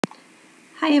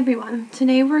Hi everyone,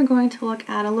 today we're going to look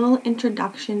at a little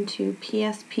introduction to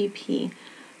PSPP,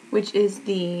 which is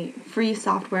the free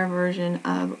software version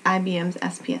of IBM's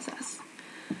SPSS.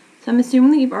 So I'm assuming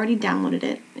that you've already downloaded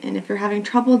it, and if you're having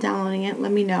trouble downloading it,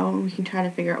 let me know and we can try to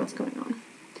figure out what's going on.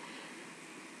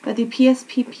 But the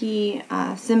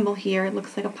PSPP symbol here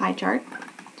looks like a pie chart,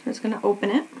 so we're just going to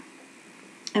open it,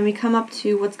 and we come up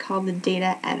to what's called the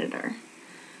data editor.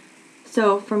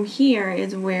 So from here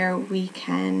is where we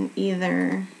can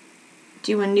either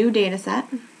do a new data set,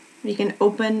 we can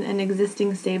open an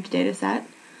existing saved data set,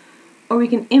 or we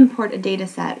can import a data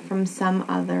set from some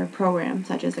other program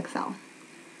such as Excel.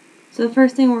 So the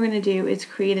first thing we're going to do is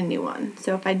create a new one.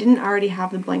 So if I didn't already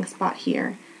have the blank spot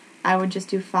here, I would just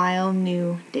do File,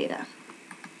 New, Data.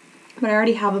 But I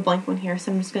already have a blank one here,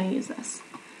 so I'm just going to use this.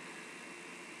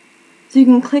 So you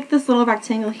can click this little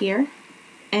rectangle here,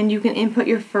 and you can input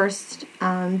your first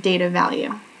data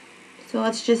value. So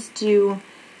let's just do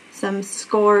some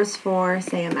scores for,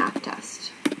 say, a math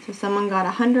test. So someone got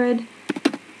 100,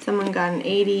 someone got an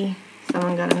 80,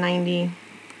 someone got a 90,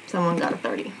 someone got a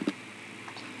 30.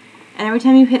 And every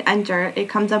time you hit enter, it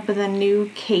comes up with a new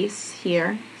case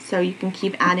here, so you can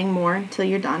keep adding more until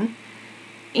you're done,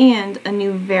 and a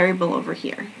new variable over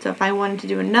here. So if I wanted to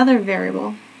do another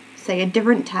variable, say a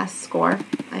different test score,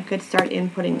 I could start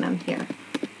inputting them here.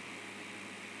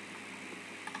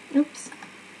 Oops.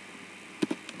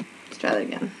 Let's try that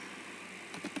again.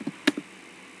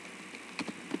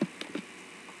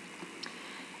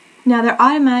 Now they're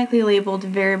automatically labeled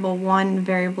variable 1,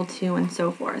 variable 2, and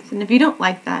so forth. And if you don't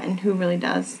like that, and who really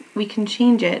does, we can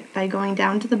change it by going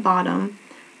down to the bottom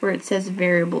where it says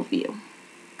variable view.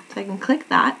 So I can click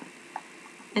that,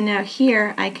 and now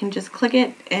here I can just click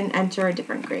it and enter a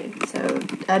different grade, so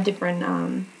a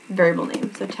different variable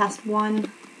name. So test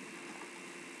 1.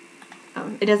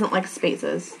 It doesn't like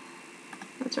spaces.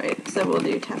 That's right. So we'll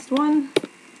do test 1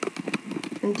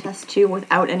 and test 2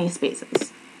 without any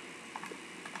spaces.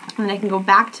 And then I can go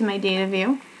back to my data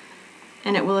view,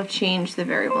 and it will have changed the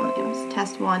variable names.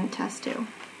 Test 1, test 2.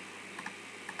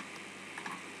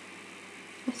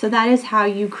 So that is how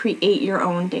you create your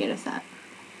own data set.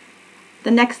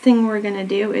 The next thing we're going to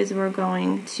do is we're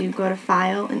going to go to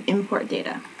File and Import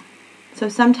Data. So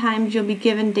sometimes you'll be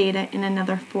given data in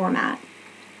another format.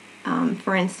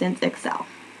 For instance, Excel.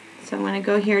 So I'm going to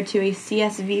go here to a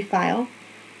CSV file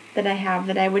that I have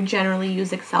that I would generally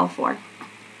use Excel for.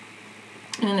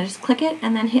 I'm going to just click it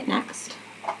and then hit Next.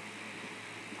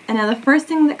 And now the first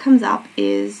thing that comes up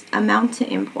is amount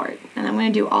to import, and I'm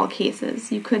going to do all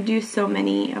cases. You could do so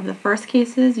many of the first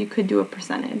cases, you could do a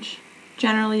percentage.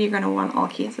 Generally, you're going to want all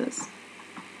cases. So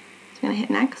I'm going to hit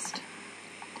Next.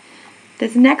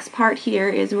 This next part here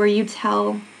is where you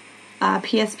tell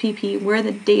PSPP where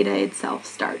the data itself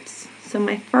starts. So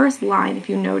my first line, if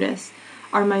you notice,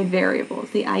 are my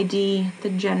variables, the ID, the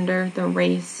gender, the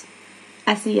race,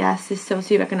 SES is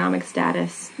socioeconomic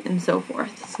status, and so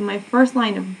forth. So my first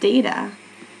line of data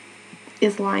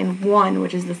is line 1,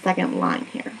 which is the second line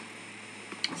here.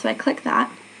 So I click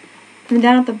that, and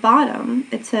down at the bottom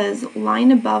it says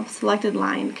line above selected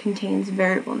line contains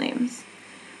variable names.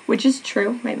 Which is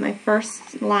true, right? My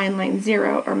first line, line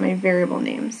 0, are my variable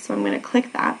names. So I'm going to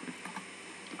click that,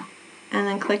 and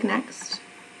then click Next.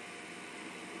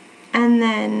 And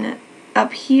then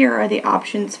up here are the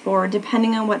options for,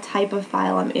 depending on what type of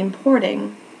file I'm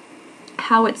importing,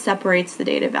 how it separates the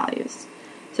data values.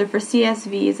 So for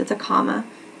CSVs, it's a comma,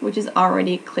 which is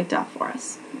already clicked off for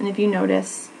us. And if you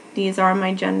notice, these are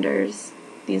my genders,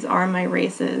 these are my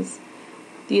races,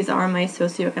 these are my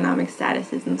socioeconomic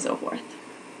statuses, and so forth.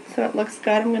 So it looks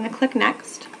good. I'm going to click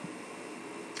Next.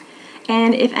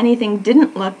 And if anything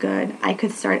didn't look good, I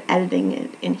could start editing it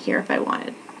in here if I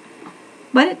wanted.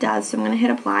 But it does, so I'm going to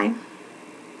hit Apply.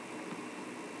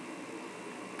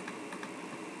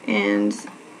 And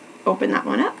open that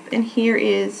one up. And here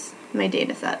is my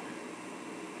data set.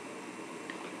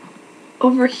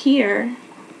 Over here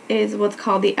is what's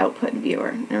called the Output Viewer.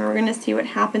 And we're going to see what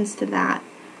happens to that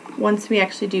once we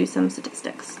actually do some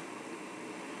statistics.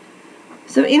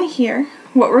 So in here,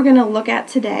 what we're going to look at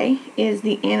today is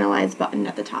the Analyze button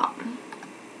at the top.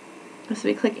 So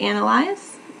we click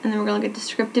Analyze, and then we're going to look at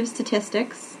Descriptive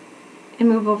Statistics, and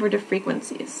move over to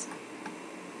Frequencies.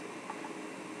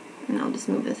 And I'll just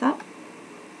move this up.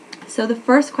 So the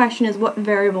first question is, what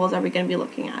variables are we going to be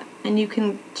looking at? And you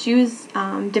can choose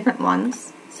different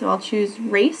ones. So I'll choose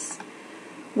Race,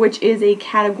 which is a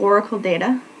categorical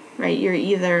data, right? You're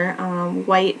either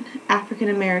white, African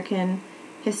American,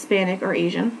 Hispanic, or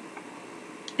Asian.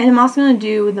 And I'm also going to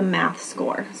do the math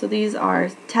score. So these are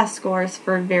test scores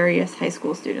for various high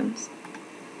school students.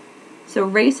 So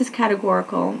race is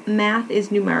categorical, math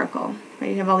is numerical. Right?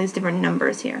 You have all these different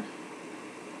numbers here.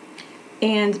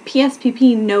 And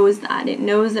PSPP knows that. It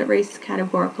knows that race is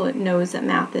categorical. It knows that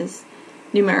math is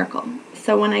numerical.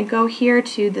 So when I go here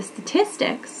to the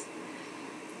statistics,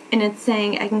 and it's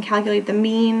saying I can calculate the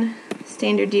mean,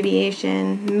 standard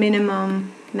deviation,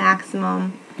 minimum,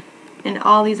 maximum, and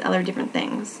all these other different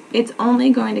things. It's only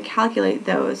going to calculate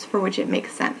those for which it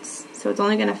makes sense. So it's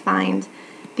only going to find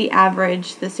the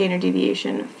average, the standard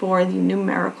deviation for the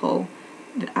numerical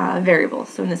variables,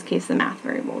 so in this case the math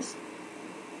variables.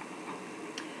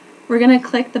 We're going to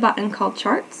click the button called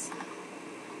Charts,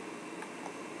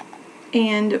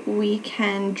 and we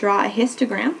can draw a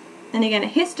histogram. And again, a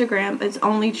histogram is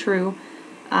only true,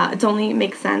 it only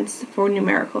makes sense for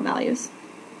numerical values.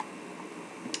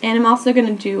 And I'm also going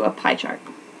to do a pie chart.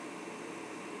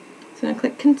 So I'm going to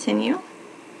click Continue,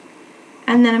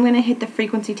 and then I'm going to hit the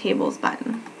Frequency Tables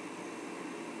button.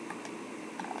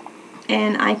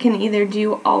 And I can either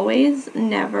do always,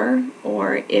 never,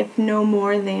 or if no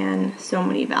more than so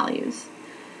many values.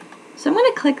 So I'm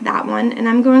going to click that one, and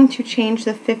I'm going to change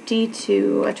the 50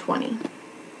 to a 20.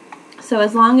 So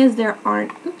as long as there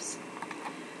aren't,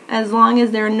 as long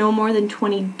as there are no more than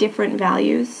 20 different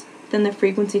values, then the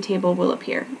frequency table will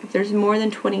appear. If there's more than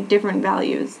 20 different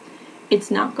values, it's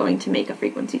not going to make a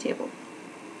frequency table.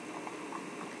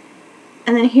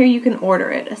 And then here you can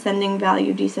order it, ascending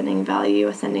value, descending value,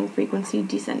 ascending frequency,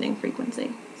 descending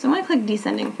frequency. So I'm going to click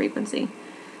descending frequency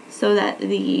so that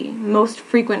the most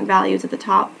frequent values at the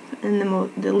top and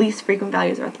the least frequent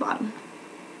values are at the bottom.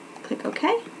 Click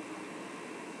OK,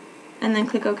 and then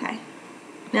click OK.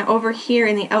 Now over here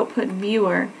in the output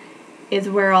viewer is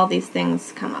where all these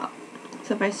things come up.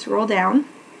 So if I scroll down,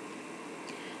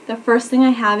 the first thing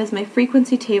I have is my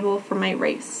frequency table for my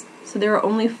race. So there are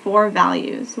only 4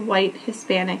 values: white,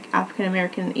 Hispanic, African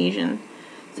American, and Asian.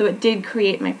 So it did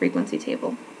create my frequency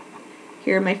table.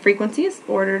 Here are my frequencies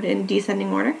ordered in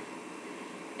descending order.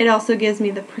 It also gives me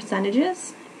the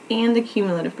percentages and the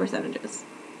cumulative percentages.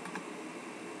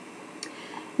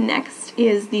 Next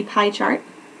is the pie chart.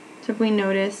 So if we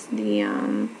notice, the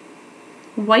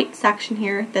white section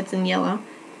here that's in yellow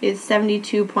is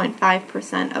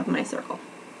 72.5% of my circle.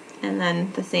 And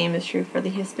then the same is true for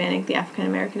the Hispanic, the African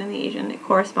American, and the Asian. It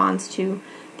corresponds to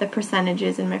the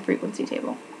percentages in my frequency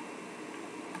table.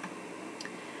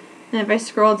 And if I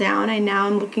scroll down, I now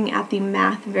am looking at the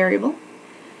math variable.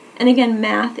 And again,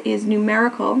 math is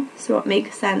numerical, so it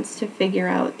makes sense to figure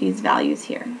out these values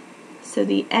here. So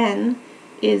the N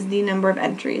is the number of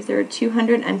entries. There are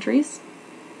 200 entries,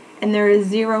 and there is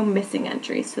 0 missing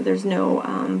entries, so there's no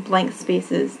blank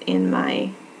spaces in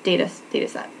my data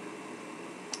set.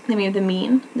 Then we have the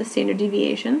mean, the standard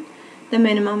deviation, the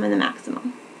minimum, and the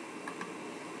maximum.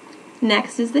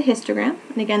 Next is the histogram,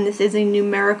 and again this is a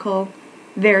numerical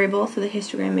variable, so the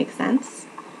histogram makes sense.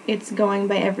 It's going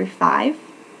by every 5,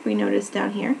 if we notice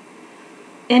down here.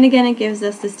 And again it gives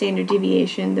us the standard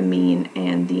deviation, the mean,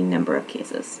 and the number of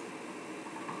cases.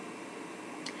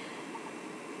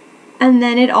 And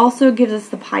then it also gives us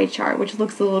the pie chart, which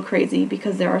looks a little crazy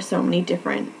because there are so many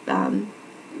different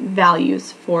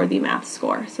values for the math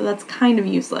score. So that's kind of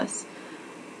useless,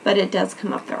 but it does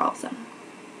come up there also.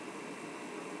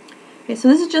 Okay, so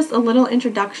this is just a little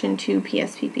introduction to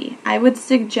PSPP. I would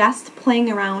suggest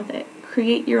playing around with it.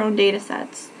 Create your own data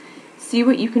sets. See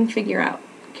what you can figure out.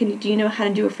 Do you know how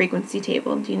to do a frequency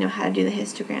table? Do you know how to do the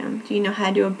histogram? Do you know how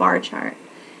to do a bar chart?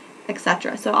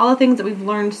 Etc. So all the things that we've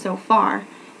learned so far,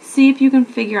 see if you can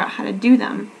figure out how to do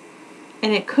them.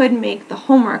 And it could make the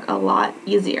homework a lot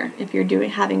easier if you're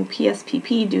having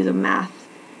PSPP do the math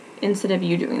instead of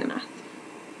you doing the math.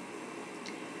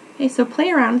 Okay, so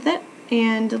play around with it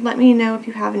and let me know if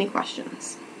you have any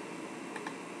questions.